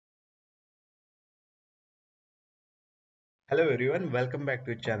Hello everyone, welcome back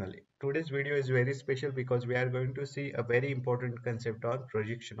to the channel. Today's video is very special because we are going to see a very important concept on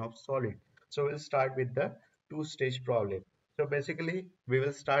projection of solid. So we'll start with the two-stage problem. So basically we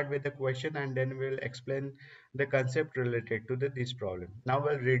will start with the question and then we'll explain the concept related to this problem. Now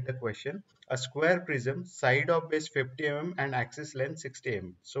we'll read the question. A square prism, side of base 50 mm and axis length 60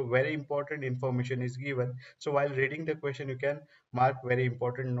 mm. So very important information is given. So while reading the question you can mark very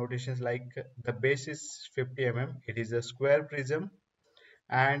important notations like the base is 50 mm, it is a square prism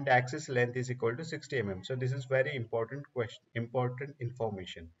and axis length is equal to 60 mm. So this is very important question, important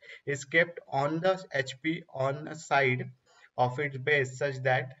information. Is kept on the HP on a side of its base such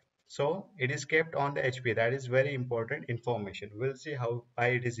that so it is kept on the HP. That is very important information. We'll see how why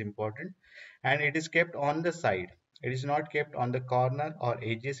it is important. And it is kept on the side. It is not kept on the corner or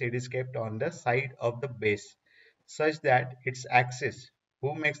edges. It is kept on the side of the base such that its axis,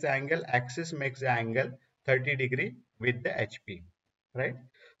 who makes the angle? Axis makes the angle 30° with the HP, right?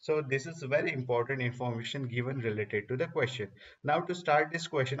 So this is very important information given related to the question. Now to start this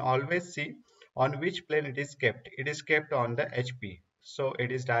question, always see on which plane it is kept. It is kept on the HP. So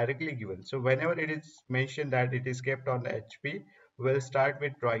it is directly given. So whenever it is mentioned that it is kept on the HP, we'll start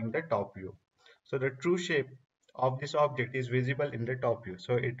with drawing the top view. So the true shape of this object is visible in the top view.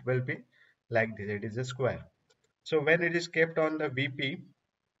 So it will be like this. It is a square. So when it is kept on the VP,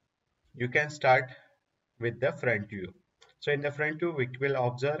 you can start with the front view. So in the front view, we will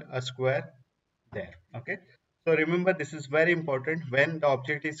observe a square there. Okay. So remember, this is very important. When the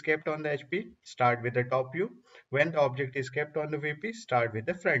object is kept on the HP, start with the top view. When the object is kept on the VP, start with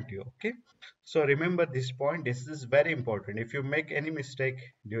the front view. Okay. So remember this point. This is very important. If you make any mistake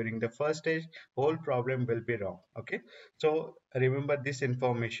during the first stage, whole problem will be wrong. Okay. So remember this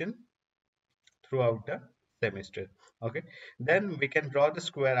information throughout the semester. Okay. Then we can draw the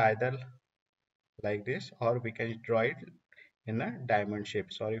square either like this or we can draw it in a diamond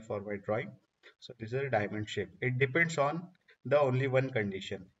shape. Sorry for my drawing. So this is a diamond shape. It depends on the only one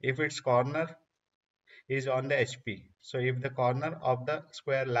condition. If its corner is on the HP, so if the corner of the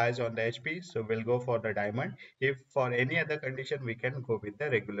square lies on the HP, so we'll go for the diamond. If for any other condition, we can go with the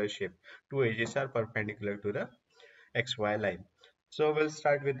regular shape. Two edges are perpendicular to the XY line. So we'll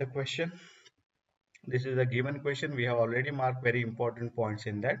start with the question. This is a given question. We have already marked very important points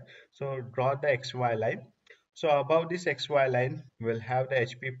in that. So draw the XY line. So above this XY line, we'll have the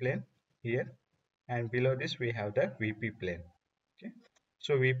HP plane here, and below this we have the VP plane. Okay.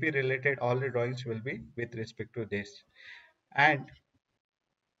 So VP related all the drawings will be with respect to this. And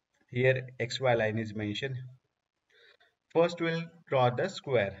here XY line is mentioned. First we'll draw the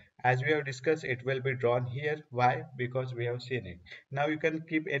square. As we have discussed, it will be drawn here. Why? Because we have seen it. Now you can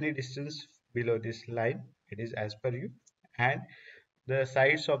keep any distance below this line. It is as per you. And the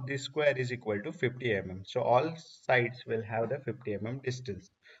sides of this square is equal to 50 mm. So all sides will have the 50 mm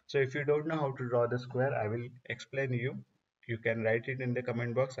distance. So if you don't know how to draw the square, I will explain you. You can write it in the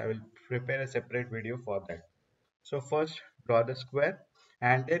comment box. I will prepare a separate video for that. So first draw the square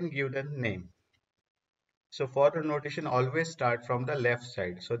and then give the name. So for the notation, always start from the left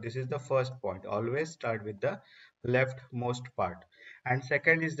side. So this is the first point. Always start with the leftmost part. And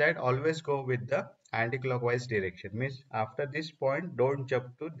second is that always go with the anti-clockwise direction. Means after this point, don't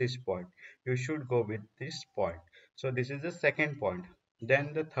jump to this point. You should go with this point. So this is the second point.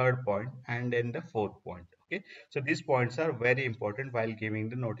 Then the third point and then the fourth point. Okay. So these points are very important while giving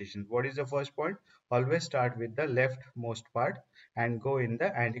the notation. What is the first point? Always start with the leftmost part and go in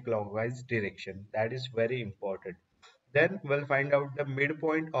the anti-clockwise direction. That is very important. Then we'll find out the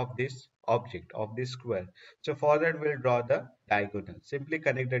midpoint of this object, of this square. So for that we'll draw the diagonal. Simply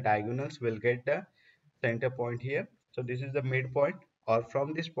connect the diagonals. We'll get the center point here. So this is the midpoint, or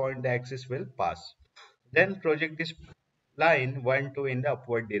from this point the axis will pass. Then project this line 1 2 in the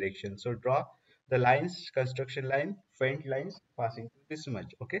upward direction. So draw the lines, construction line, faint lines passing through this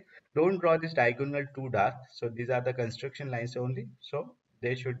much. Okay, don't draw this diagonal too dark. So these are the construction lines only, so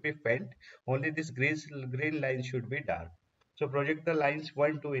they should be faint. Only this green line should be dark. So project the lines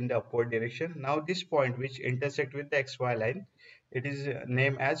 1 2 in the upward direction. Now this point which intersect with the XY line, it is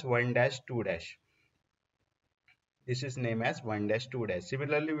named as 1 dash 2 dash. This is named as 1 dash 2 dash.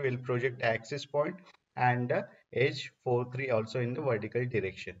 Similarly, we will project axis point and the edge 4 3 also in the vertical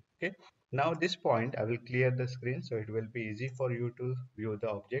direction. Okay. Now this point, I will clear the screen so it will be easy for you to view the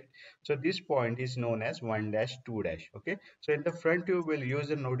object. So this point is known as 1 dash 2 dash. Okay. So in the front view, we'll use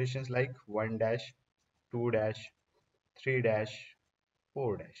the notations like 1 dash, 2 dash, 3 dash,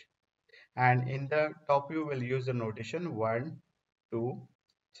 4 dash. And in the top view, we'll use the notation 1, 2,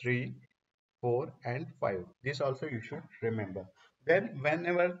 3, 4 and 5. This also you should remember. Then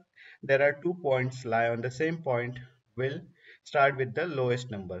whenever there are 2 points lie on the same point, we'll start with the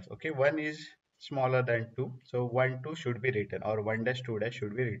lowest numbers. Okay, 1 is smaller than 2, so 1 2 should be written, or 1 dash 2 dash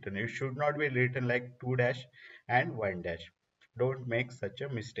should be written. It should not be written like 2 dash and 1 dash. Don't make such a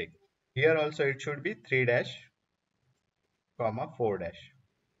mistake. Here also it should be 3 dash comma 4 dash.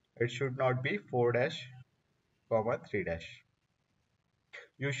 It should not be 4 dash comma 3 dash.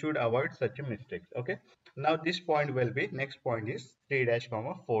 You should avoid such a mistakes. Okay, now this point will be, next point is 3 dash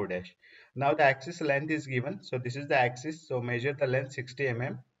comma 4 dash. Now the axis length is given, so this is the axis, so measure the length 60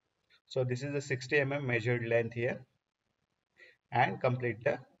 mm. So this is the 60 mm measured length here, and complete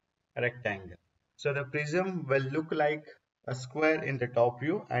the rectangle. So the prism will look like a square in the top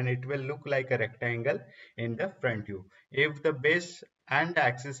view, and it will look like a rectangle in the front view. If the base and the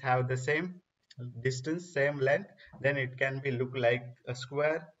axis have the same distance, same length, then it can be look like a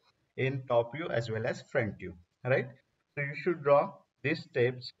square in top view as well as front view, right? So you should draw these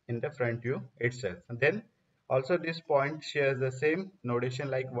steps in the front view itself. And then also this point shares the same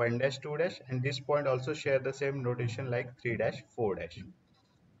notation like 1 dash 2 dash, and this point also share the same notation like 3 dash 4 dash.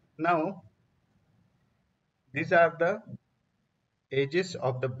 Now these are the edges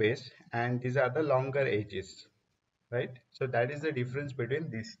of the base, and these are the longer edges, right? So that is the difference between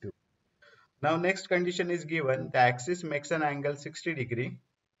these two. Now next condition is given, the axis makes an angle 60 degree,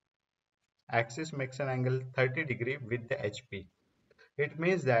 axis makes an angle 30 degree with the HP. It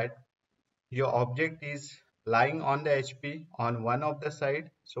means that your object is lying on the HP on one of the side.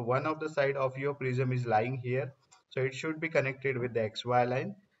 So one of the side of your prism is lying here, so it should be connected with the XY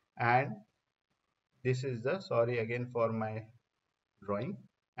line. And this is the, sorry again for my drawing,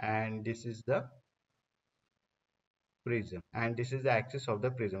 and this is the prism, and this is the axis of the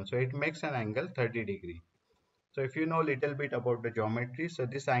prism, so it makes an angle 30 degree. So if you know little bit about the geometry, so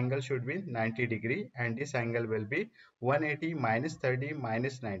this angle should be 90 degree, and this angle will be 180 minus 30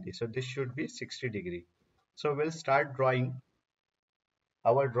 minus 90, so this should be 60 degree. So we'll start drawing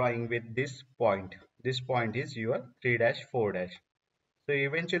our drawing with this point. This point is your 3 dash 4 dash. So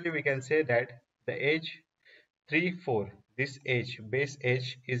eventually we can say that the edge 3 4, this edge, base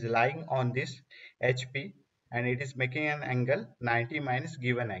edge, is lying on this HP, and it is making an angle 90 minus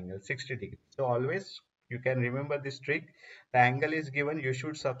given angle 60 degree. So always you can remember this trick. The angle is given, you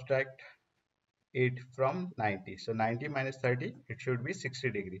should subtract it from 90. So 90 minus 30, it should be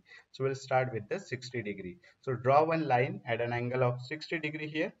 60 degree. So we'll start with the 60 degree. So draw one line at an angle of 60 degree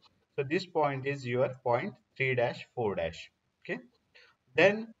here. So this point is your point 3 dash 4 dash. Okay,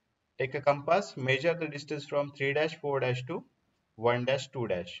 then take a compass, measure the distance from 3 dash 4 dash to 1 dash 2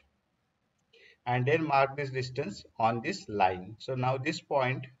 dash, and then mark this distance on this line. So now this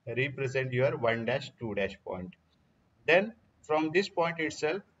point represent your 1 dash 2 dash point. Then from this point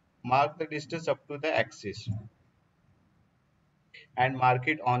itself, mark the distance up to the axis and mark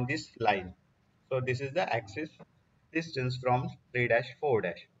it on this line. So this is the axis distance from 3 dash 4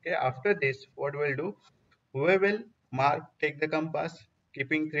 dash. Okay, after this what we'll do, we will mark, take the compass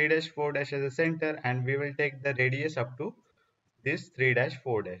keeping 3 dash 4 dash as a center, and we will take the radius up to this 3 dash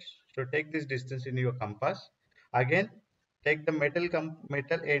 4 dash. So take this distance in your compass. Again take the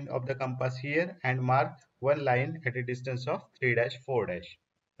metal end of the compass here and mark one line at a distance of 3 dash 4 dash,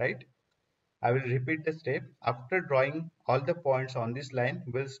 right? I will repeat the step. After drawing all the points on this line,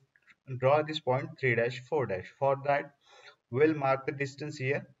 we'll draw this point 3 dash 4 dash. For that, we'll mark the distance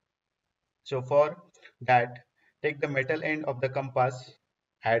here. So for that, take the metal end of the compass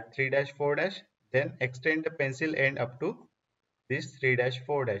at 3 dash 4 dash, then extend the pencil end up to this 3 dash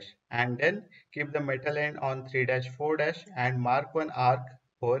 4 dash, and then keep the metal end on 3 dash 4 dash and mark one arc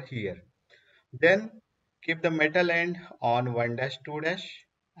over here. Then keep the metal end on 1 dash 2 dash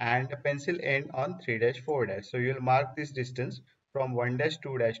and the pencil end on 3 dash 4 dash. So you'll mark this distance from 1 dash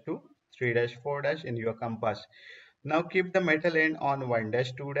 2 dash to 3 dash 4 dash in your compass. Now keep the metal end on 1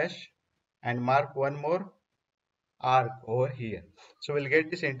 dash 2 dash and mark one more arc over here. So we'll get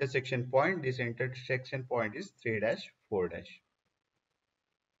this intersection point. This intersection point is 3 dash 4 dash.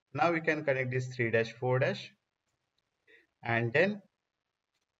 Now we can connect this 3 dash 4 dash, and then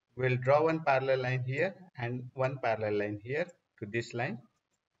we'll draw one parallel line here and one parallel line here to this line,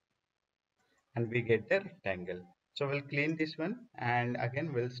 and we get the rectangle. So we'll clean this one, and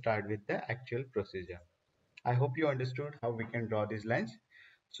again we'll start with the actual procedure. I hope you understood how we can draw these lines.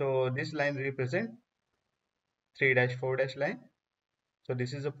 So this line represent 3 dash 4 dash line. So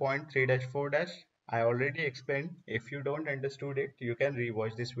this is a point 3 dash 4 dash. I already explained. If you don't understood it, you can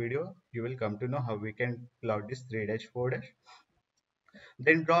rewatch this video. You will come to know how we can plot this 3 dash 4 dash.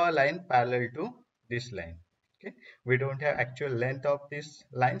 Then draw a line parallel to this line. Okay, we don't have actual length of this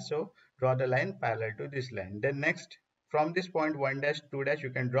line, so draw the line parallel to this line. Then next, from this point 1 dash 2 dash,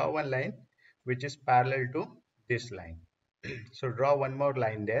 you can draw one line which is parallel to this line. So draw one more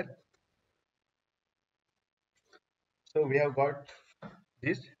line there. So we have got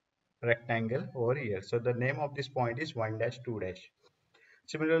this rectangle over here. So the name of this point is 1 dash 2 dash.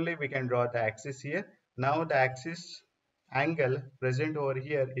 Similarly, we can draw the axis here. Now the axis angle present over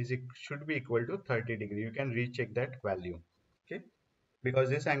here is should be equal to 30 degree. You can recheck that value. Okay, because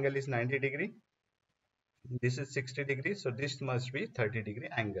this angle is 90 degree, this is 60 degrees, so this must be 30-degree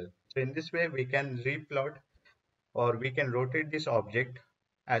angle. So in this way we can replot or we can rotate this object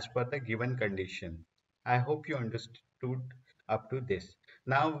as per the given condition. I hope you understood up to this.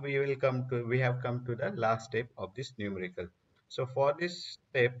 Now we have come to the last step of this numerical. So for this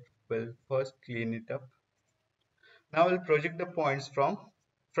step, we'll first clean it up. Now we'll project the points from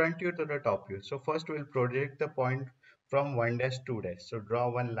front view to the top view. So first we'll project the point from 1 dash 2 dash. So draw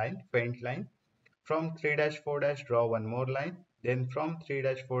one line, faint line. From 3 dash 4 dash draw one more line. Then from 3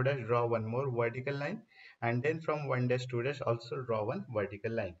 dash 4 dash draw one more vertical line. And then from 1 dash 2 dash also draw one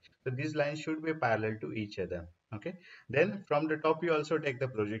vertical line. So these lines should be parallel to each other. Okay. Then from the top you also take the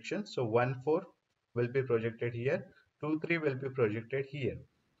projection. So 1 4 will be projected here. 2 3 will be projected here.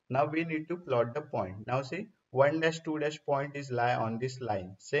 Now we need to plot the point. Now see 1 dash 2 dash point is lie on this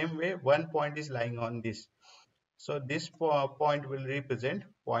line. Same way one point is lying on this. So this point will represent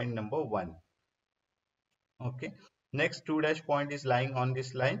point number 1. Okay. Next 2 dash point is lying on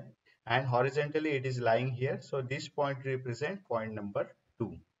this line and horizontally it is lying here. So this point represent point number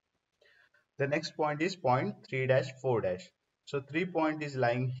 2. The next point is point 3 dash 4 dash. So 3 point is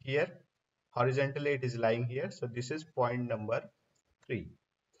lying here. Horizontally it is lying here. So this is point number 3.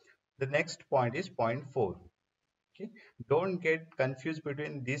 The next point is point 4. Okay. Don't get confused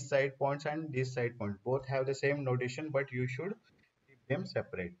between these side points and this side point. Both have the same notation, but you should keep them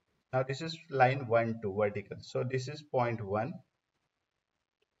separate. Now this is line 1 2 vertical. So this is point 1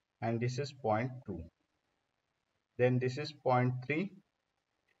 and this is point 2. Then this is point 3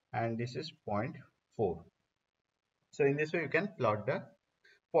 and this is point 4. So in this way you can plot the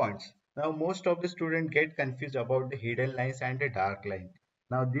points. Now most of the students get confused about the hidden lines and the dark line.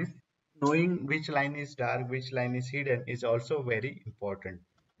 Now this knowing which line is dark, which line is hidden is also very important.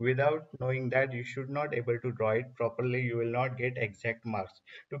 Without knowing that, you should not able to draw it properly. You will not get exact marks.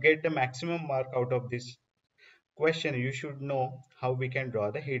 To get the maximum mark out of this question, you should know how we can draw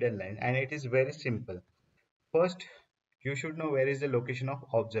the hidden line, and it is very simple. First, you should know where is the location of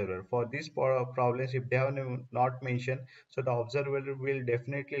observer. For these problems, if they have not mentioned, so the observer will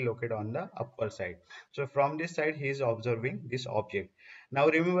definitely locate on the upper side. So from this side, he is observing this object. Now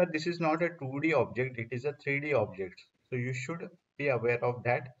remember, this is not a 2D object, it is a 3D object. So you should be aware of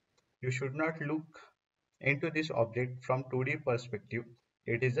that. You should not look into this object from 2D perspective.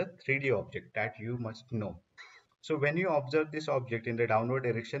 It is a 3D object that you must know. So when you observe this object in the downward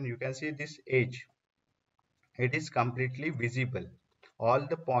direction, you can see this edge. It is completely visible. All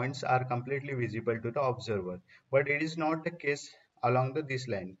the points are completely visible to the observer, but it is not the case along this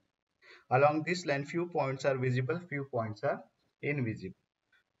line. Along this line, few points are visible, few points are invisible.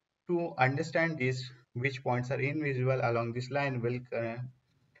 To understand this, which points are invisible along this line,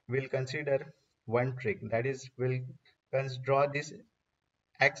 will consider one trick. That is, we'll draw this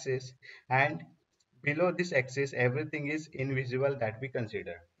axis, and below this axis, everything is invisible that we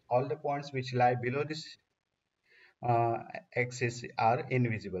consider. All the points which lie below this uh, axis are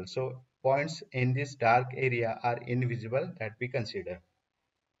invisible. So points in this dark area are invisible that we consider.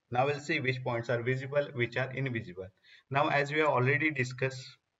 Now we'll see which points are visible, which are invisible. Now as we have already discussed,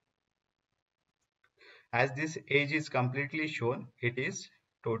 as this edge is completely shown, it is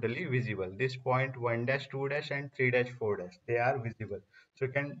totally visible. This point 1 dash 2 dash and 3 dash 4 dash, they are visible. So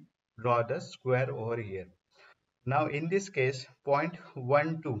you can draw the square over here. Now in this case, point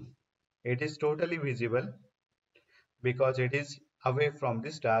 1 2, it is totally visible because it is away from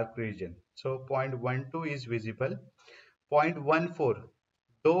this dark region. So 0.12 is visible. 0.14,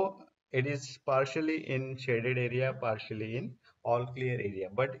 though it is partially in shaded area, partially in all clear area,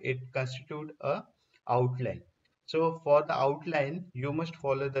 but it constitute a outline. So for the outline, you must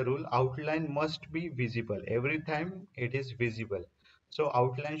follow the rule. Outline must be visible. Every time it is visible. So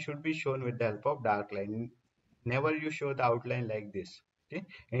outline should be shown with the help of dark line. Never you show the outline like this. Okay.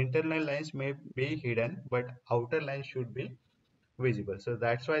 Internal lines may be hidden, but outer lines should be visible. So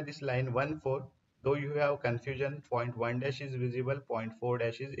that's why this line 1 4, though you have confusion, point 1 dash is visible, point 4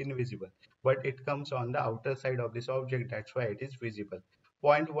 dash is invisible, but it comes on the outer side of this object. That's why it is visible.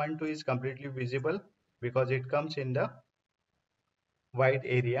 Point 1 2 is completely visible because it comes in the white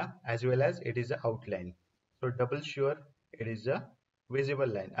area as well as it is a outline. So double sure it is a visible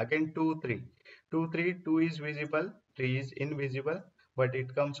line. Again 2 3, 2 3, 2 is visible, 3 is invisible, but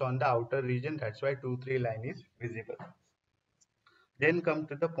it comes on the outer region. That's why 2 3 line is visible. Then come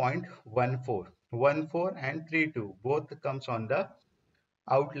to the point 1 4. 1 4 and 3 2 both comes on the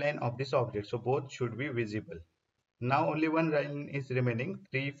outline of this object, so both should be visible. Now only one line is remaining,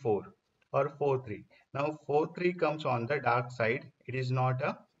 3 4 or 4 3. Now 4 3 comes on the dark side. It is not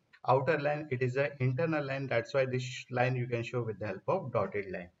a outer line, it is an internal line. That's why this line you can show with the help of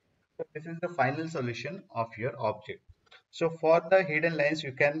dotted line. So this is the final solution of your object. So for the hidden lines,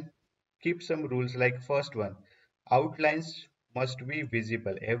 you can keep some rules like first one, outlines must be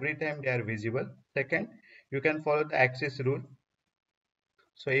visible every time they are visible. Second, you can follow the axis rule.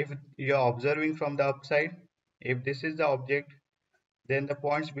 So if you are observing from the upside, if this is the object, then the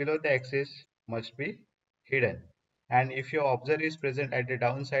points below the axis must be hidden. And if your observer is present at the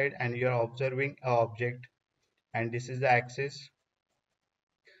downside and you are observing a object and this is the axis,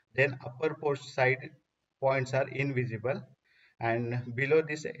 then upper post side points are invisible, and below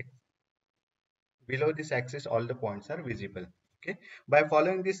this axis all the points are visible. Okay, by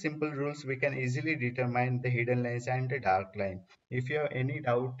following these simple rules we can easily determine the hidden lines and the dark line. If you have any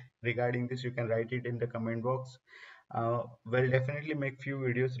doubt regarding this, you can write it in the comment box. We'll definitely make few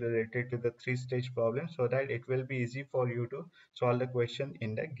videos related to the three-stage problem so that it will be easy for you to solve the question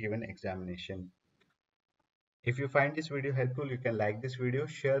in the given examination. If you find this video helpful, you can like this video,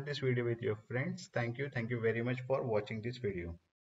 share this video with your friends. Thank you very much for watching this video.